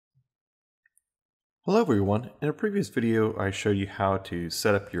Hello everyone. In a previous video I showed you how to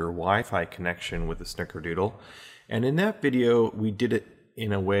set up your Wi-Fi connection with the snickerdoodle, and in that video we did it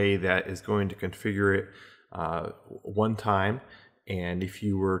in a way that is going to configure it one time, and if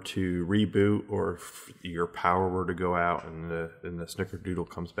you were to reboot or if your power were to go out and the snickerdoodle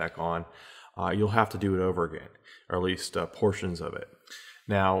comes back on, you'll have to do it over again, or at least portions of it.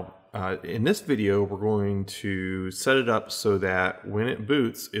 Now, in this video, we're going to set it up so that when it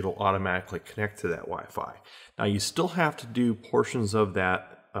boots, it'll automatically connect to that Wi-Fi. Now, you still have to do portions of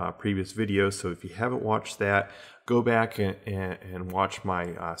that previous video, so if you haven't watched that, go back and watch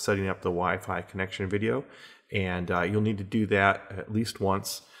my setting up the Wi-Fi connection video, and you'll need to do that at least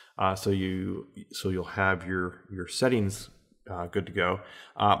once, so you'll have your settings good to go.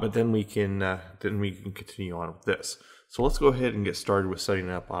 But then we can continue on with this. So let's go ahead and get started with setting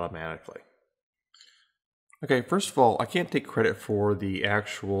it up automatically. Okay, first of all, I can't take credit for the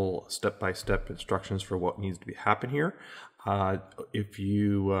actual step-by-step instructions for what needs to happen here. If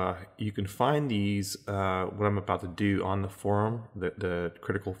you can find these, what I'm about to do, on the forum, the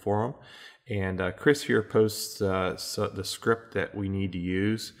critical forum, and Chris here posts the script that we need to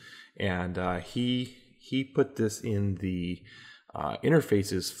use, and he put this in the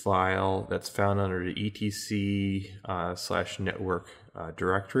interfaces file that's found under the etc/network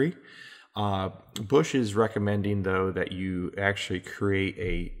directory. Bush is recommending, though, that you actually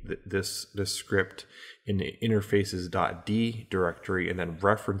create this script in the interfaces.d directory and then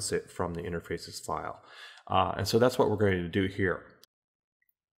reference it from the interfaces file. And so that's what we're going to do here.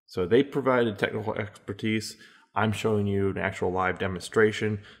 So they provided technical expertise. I'm showing you an actual live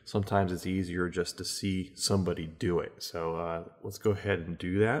demonstration. Sometimes it's easier just to see somebody do it. So let's go ahead and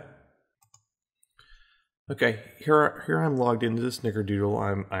do that. Okay, here I'm logged into the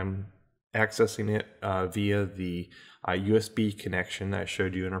snickerdoodle. I'm accessing it via the USB connection that I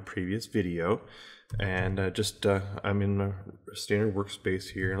showed you in our previous video. And I'm in a standard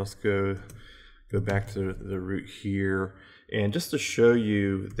workspace here. Let's go back to the root here. And just to show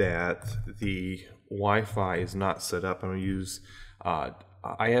you that the Wi-Fi is not set up, I'm going to use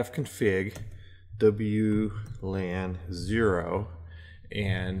ifconfig WLAN 0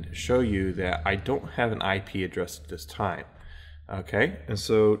 and show you that I don't have an IP address at this time. Okay, and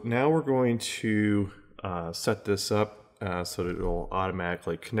so now we're going to set this up so that it will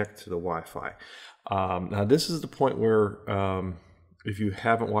automatically connect to the Wi-Fi. Now this is the point where if you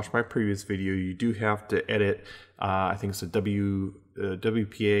haven't watched my previous video, you do have to edit. I think it's a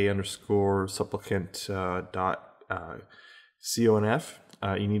WPA_supplicant.conf.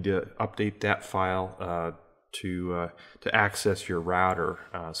 You need to update that file to access your router.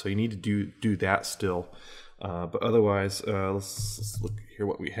 So you need to do that still. But otherwise, let's look here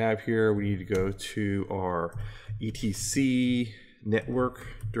what we have here. We need to go to our etc network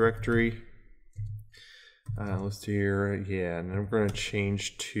directory. Let's do here, yeah, and then we're going to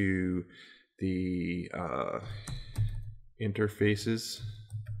change to the interfaces.d.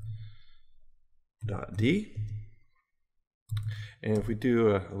 And if we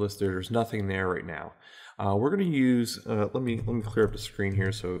do a list there's nothing there right now. We're going to use, let me clear up the screen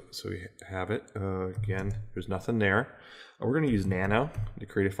here so we have it. Again, there's nothing there. We're going to use nano to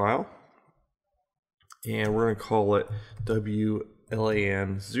create a file. And we're going to call it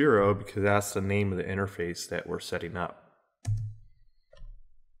WLAN 0 because that's the name of the interface that we're setting up.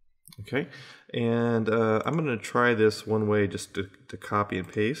 Okay, and I'm going to try this one way just to copy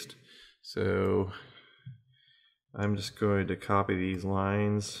and paste. So I'm just going to copy these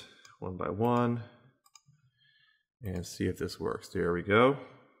lines one by one and see if this works. There we go.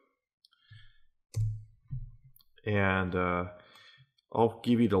 And I'll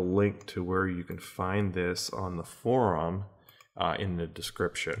give you the link to where you can find this on the forum in the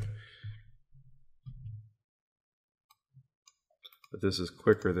description. But this is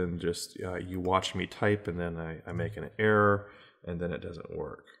quicker than just you watch me type and then I make an error and then it doesn't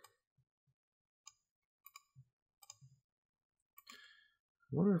work.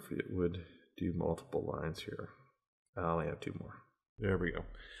 I wonder if it would do multiple lines here. I only have two more. There we go.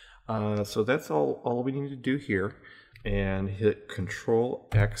 So that's all we need to do here, and hit Control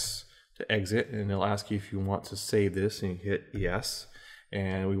X to exit, and it'll ask you if you want to save this, and you hit yes,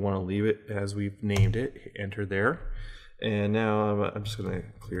 and we want to leave it as we've named it. Hit enter there, and now I'm just going to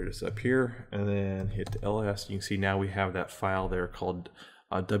clear this up here and then hit the LS. You can see now we have that file there called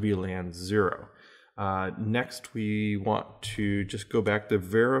WLAN 0. Next we want to just go back to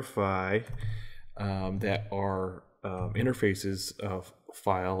verify that our interfaces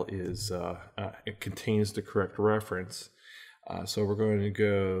file is it contains the correct reference. So we're going to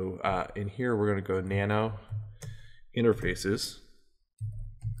go in here, we're going to go nano interfaces,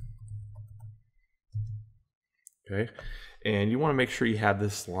 Okay, and you want to make sure you have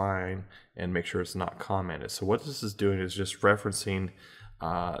this line and make sure it's not commented. So what this is doing is just referencing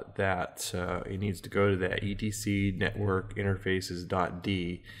that it needs to go to that etc network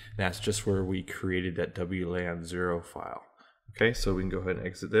interfaces.d. That's just where we created that WLAN 0 file. Okay, so we can go ahead and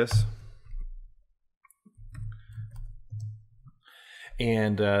exit this.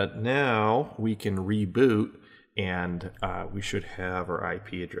 And now we can reboot, and we should have our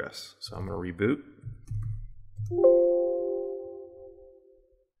IP address. So I'm going to reboot.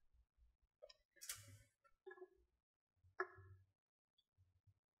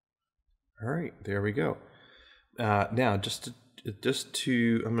 All right, there we go. Now, just to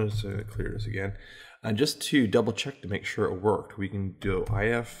I'm going to clear this again. Just to double check to make sure it worked, we can do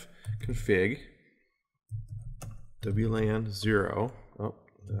if config WLAN 0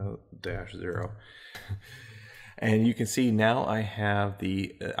 -0, and you can see now I have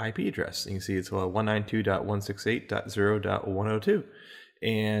the IP address. You can see it's 192.168.0.102.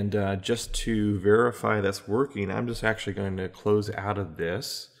 And just to verify that's working, I'm just actually going to close out of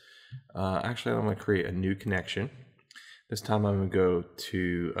this. Actually, I'm going to create a new connection. This time I'm going to go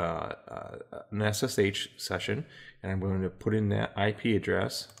to an SSH session, and I'm going to put in that IP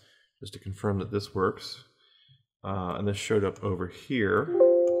address just to confirm that this works. And this showed up over here.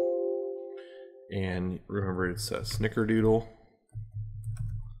 And remember, it's snickerdoodle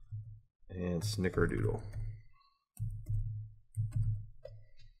and snickerdoodle.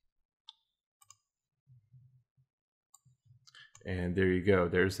 And there you go.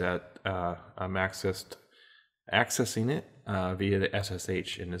 There's that. I'm accessing it via the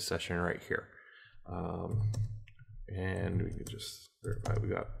SSH in this session right here. And we can just verify we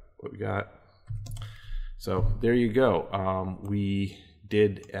got what we got. So there you go. We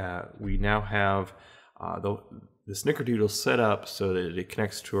now have the snickerdoodle set up so that it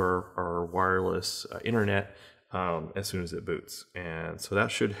connects to our wireless internet as soon as it boots. And so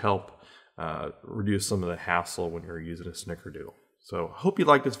that should help reduce some of the hassle when you're using a snickerdoodle. So I hope you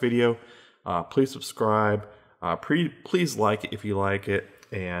like this video. Please subscribe. Please like it if you like it.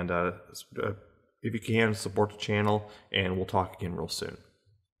 And if you can, support the channel. And we'll talk again real soon.